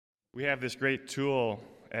We have this great tool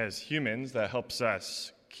as humans that helps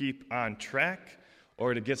us keep on track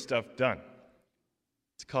or to get stuff done.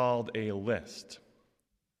 It's called a list.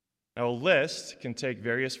 Now, a list can take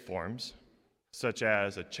various forms, such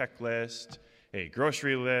as a checklist, a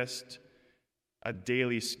grocery list, a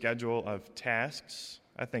daily schedule of tasks,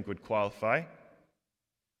 I think would qualify.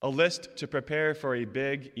 A list to prepare for a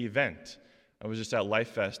big event. I was just at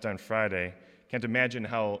Life Fest on Friday. Can't imagine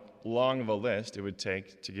how long of a list it would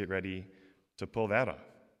take to get ready to pull that off.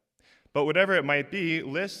 But whatever it might be,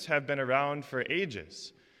 lists have been around for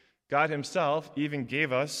ages. God himself even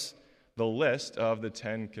gave us the list of the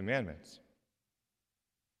 10 Commandments.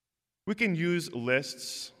 We can use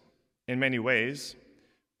lists in many ways,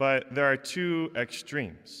 but there are two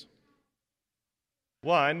extremes.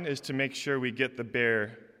 One is to make sure we get the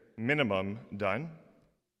bare minimum done,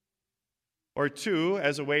 or two,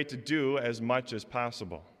 as a way to do as much as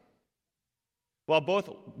possible. While both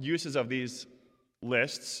uses of these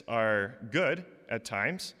lists are good at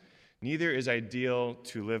times, neither is ideal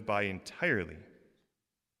to live by entirely.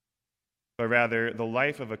 But rather, the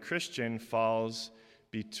life of a Christian falls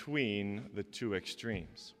between the two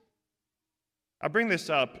extremes. I bring this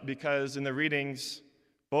up because in the readings,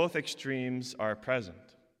 both extremes are present.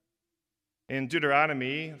 In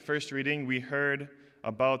Deuteronomy, first reading, we heard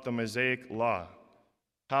about the Mosaic Law,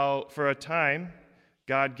 how for a time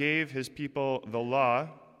God gave his people the law,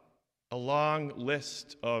 a long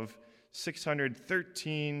list of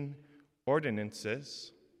 613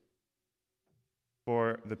 ordinances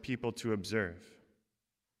for the people to observe.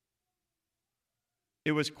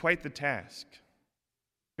 It was quite the task.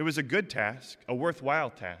 It was a good task, a worthwhile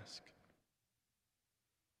task.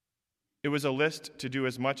 It was a list to do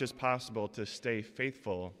as much as possible to stay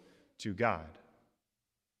faithful to God.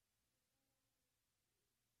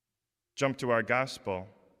 Jump to our gospel.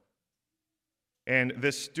 And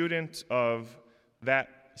this student of that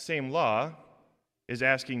same law is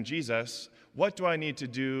asking Jesus, what do I need to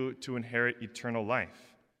do to inherit eternal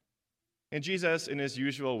life? And Jesus, in his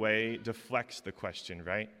usual way, deflects the question,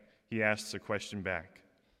 right? He asks a question back.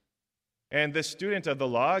 And the student of the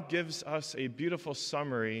law gives us a beautiful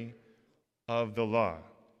summary of the law,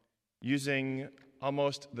 using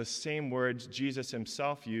almost the same words Jesus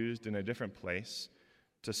himself used in a different place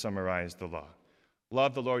to summarize the law.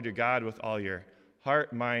 Love the Lord your God with all your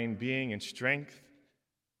heart, mind, being, and strength,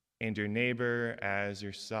 and your neighbor as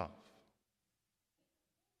yourself.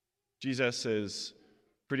 Jesus is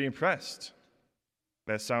pretty impressed.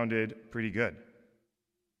 That sounded pretty good.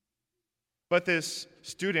 But this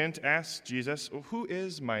student asks Jesus, who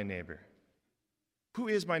is my neighbor? Who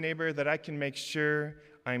is my neighbor that I can make sure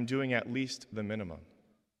I'm doing at least the minimum?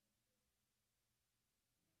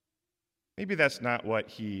 Maybe that's not what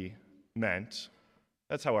he meant.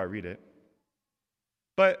 That's how I read it.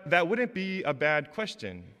 But that wouldn't be a bad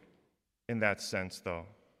question in that sense, though.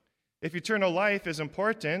 If eternal life is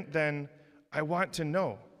important, then I want to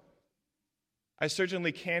know. I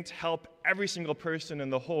certainly can't help every single person in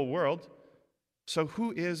the whole world. So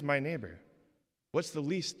who is my neighbor? What's the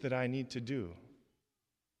least that I need to do?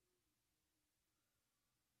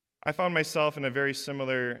 I found myself in a very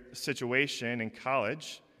similar situation in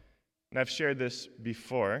college, and I've shared this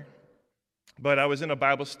before, but I was in a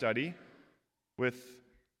Bible study with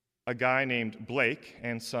a guy named Blake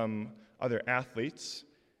and some other athletes,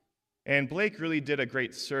 and Blake really did a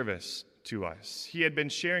great service to us. He had been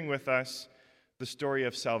sharing with us the story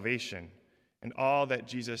of salvation and all that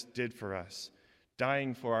Jesus did for us,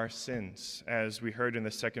 dying for our sins, as we heard in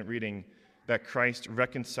the second reading, that Christ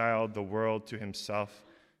reconciled the world to himself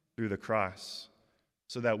through the cross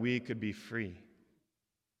so that we could be free.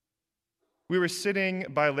 We were sitting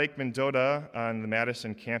by Lake Mendota on the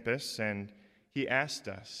Madison campus, and he asked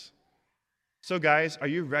us, so guys, are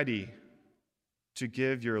you ready to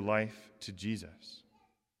give your life to Jesus?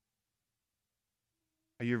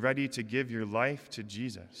 Are you ready to give your life to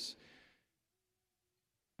Jesus?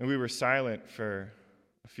 And we were silent for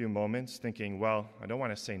a few moments, thinking, well, I don't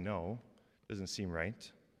want to say no. Doesn't seem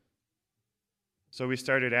right. So we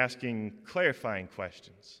started asking clarifying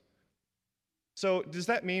questions. So does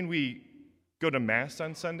that mean we go to Mass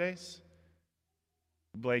on Sundays?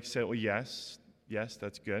 Blake said, well, yes,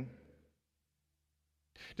 that's good.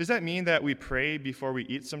 Does that mean that we pray before we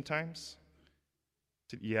eat sometimes?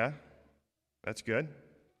 I said, yeah, that's good.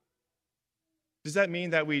 Does that mean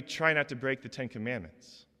that we try not to break the 10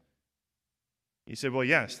 Commandments? He said, well,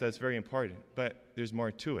 yes, that's very important, but there's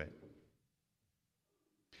more to it.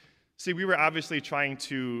 See, we were obviously trying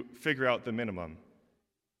to figure out the minimum.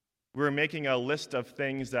 We were making a list of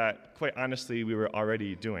things that, quite honestly, we were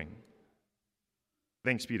already doing.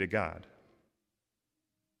 Thanks be to God.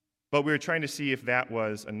 But we were trying to see if that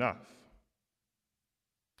was enough.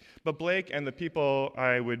 But Blake and the people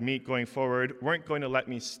I would meet going forward weren't going to let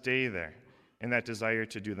me stay there in that desire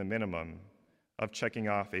to do the minimum of checking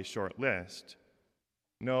off a short list.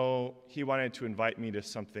 No, he wanted to invite me to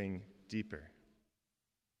something deeper.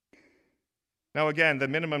 Now again, the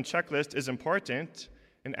minimum checklist is important,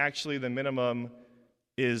 and actually the minimum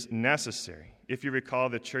is necessary. If you recall,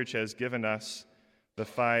 the church has given us the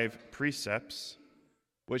 5 precepts,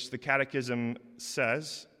 which the Catechism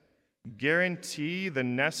says guarantee the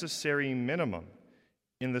necessary minimum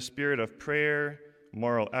in the spirit of prayer,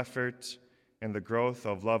 moral effort, and the growth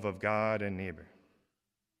of love of God and neighbor.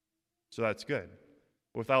 So that's good.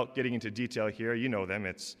 Without getting into detail here, you know them.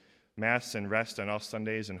 It's Mass and rest on all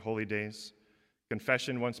Sundays and holy days,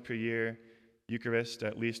 confession once per year, Eucharist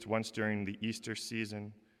at least once during the Easter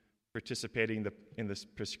season, participating in the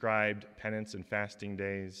prescribed penance and fasting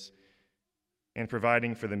days, and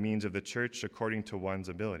providing for the means of the church according to one's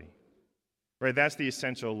ability. Right, that's the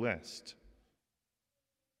essential list.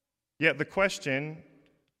 Yet the question,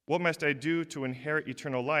 what must I do to inherit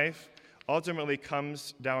eternal life, ultimately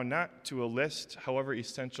comes down not to a list, however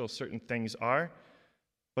essential certain things are,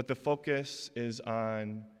 but the focus is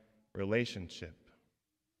on relationship,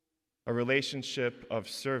 a relationship of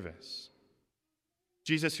service.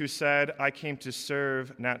 Jesus, who said, "I came to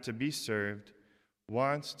serve, not to be served,"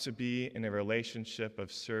 wants to be in a relationship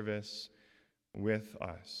of service with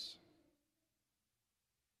us.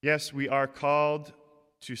 Yes, we are called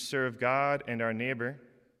to serve God and our neighbor,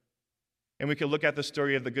 and we can look at the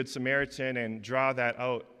story of the Good Samaritan and draw that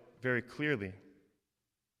out very clearly.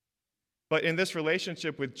 But in this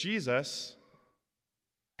relationship with Jesus,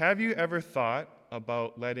 have you ever thought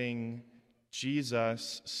about letting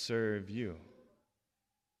Jesus serve you?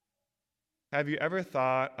 Have you ever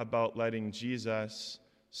thought about letting Jesus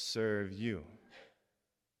serve you?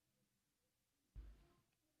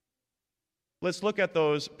 Let's look at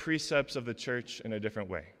those precepts of the church in a different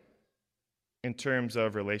way, in terms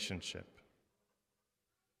of relationship.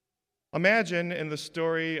 Imagine in the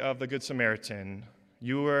story of the Good Samaritan,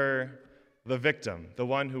 you were the victim, the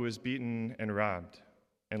one who was beaten and robbed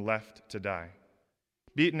and left to die,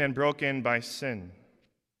 beaten and broken by sin,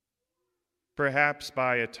 perhaps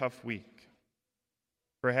by a tough week,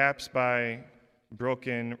 perhaps by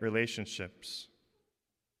broken relationships,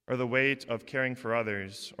 or the weight of caring for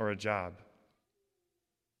others or a job.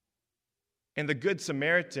 And the Good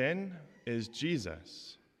Samaritan is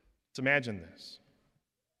Jesus. Let's imagine this.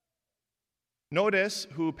 Notice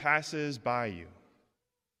who passes by you.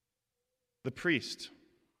 The priest,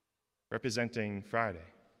 representing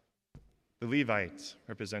Friday. The Levite,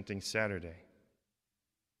 representing Saturday.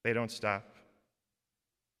 They don't stop.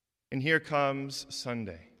 And here comes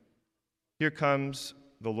Sunday. Here comes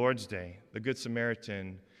the Lord's Day, the Good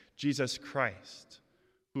Samaritan, Jesus Christ,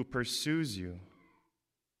 who pursues you,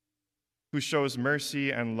 who shows mercy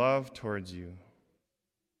and love towards you.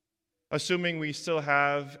 Assuming we still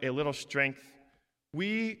have a little strength,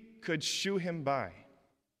 we could shoo him by.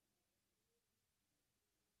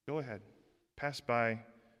 Go ahead, pass by.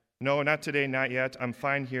 No, not today, not yet. I'm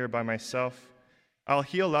fine here by myself. I'll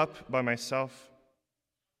heal up by myself.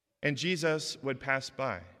 And Jesus would pass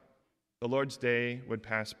by. The Lord's Day would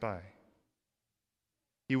pass by.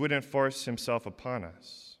 He wouldn't force himself upon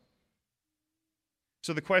us.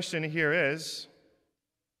 So the question here is,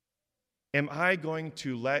 am I going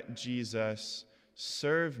to let Jesus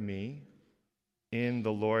serve me in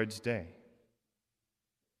the Lord's Day?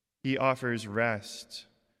 He offers rest,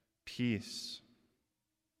 peace,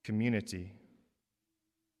 community.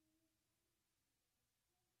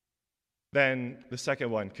 Then the second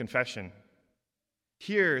one, confession.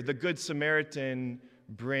 Here, the Good Samaritan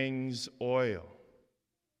brings oil,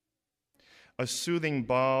 a soothing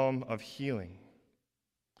balm of healing.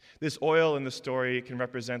 This oil in the story can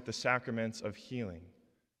represent the sacraments of healing,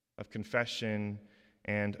 of confession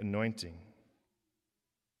and anointing.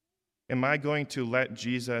 Am I going to let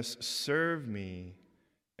Jesus serve me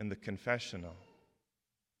in the confessional?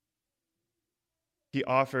 He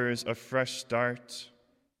offers a fresh start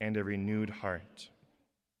and a renewed heart.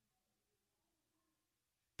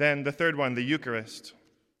 Then the third one, the Eucharist.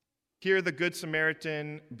 Here the Good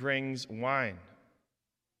Samaritan brings wine.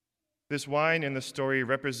 This wine in the story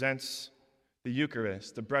represents the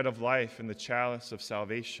Eucharist, the bread of life and the chalice of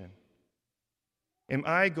salvation. Am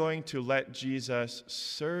I going to let Jesus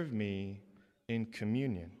serve me in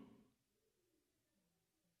communion?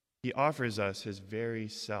 He offers us his very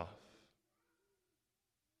self.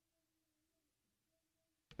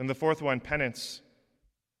 And the fourth one, penance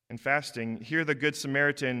and fasting. Here the Good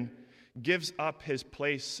Samaritan gives up his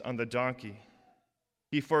place on the donkey,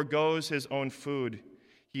 He forgoes his own food.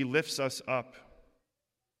 He lifts us up.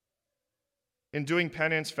 In doing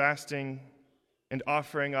penance, fasting, and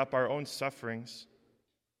offering up our own sufferings,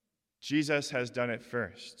 Jesus has done it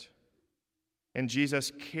first. And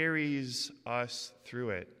Jesus carries us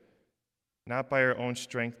through it, not by our own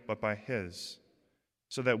strength, but by his,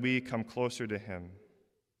 so that we come closer to him.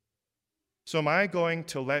 So am I going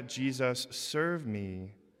to let Jesus serve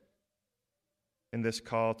me in this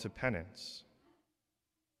call to penance?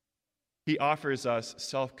 He offers us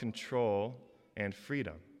self-control and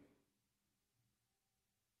freedom.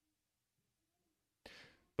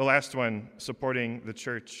 The last one, supporting the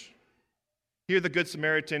church. Here the Good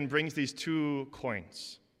Samaritan brings these 2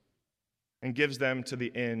 coins and gives them to the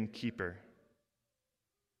innkeeper,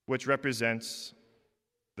 which represents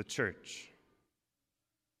the church.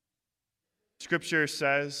 Scripture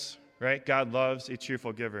says, right, God loves a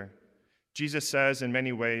cheerful giver. Jesus says in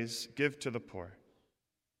many ways, give to the poor.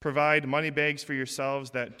 Provide money bags for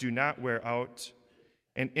yourselves that do not wear out,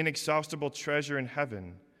 an inexhaustible treasure in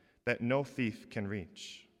heaven that no thief can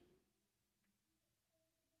reach.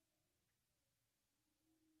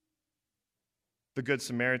 The Good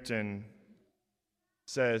Samaritan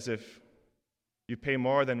says, if you pay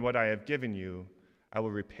more than what I have given you, I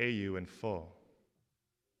will repay you in full.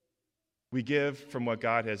 We give from what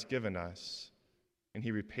God has given us, and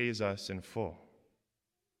he repays us in full.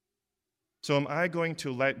 So am I going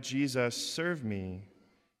to let Jesus serve me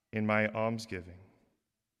in my almsgiving?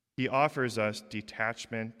 He offers us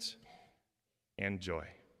detachment and joy.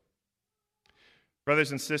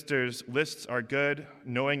 Brothers and sisters, lists are good.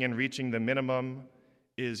 Knowing and reaching the minimum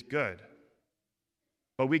is good.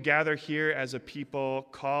 But we gather here as a people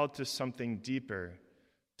called to something deeper,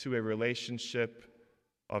 to a relationship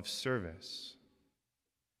of service.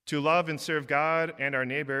 To love and serve God and our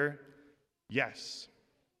neighbor, yes.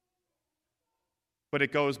 But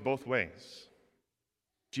it goes both ways.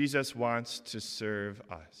 Jesus wants to serve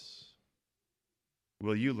us.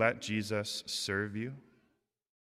 Will you let Jesus serve you?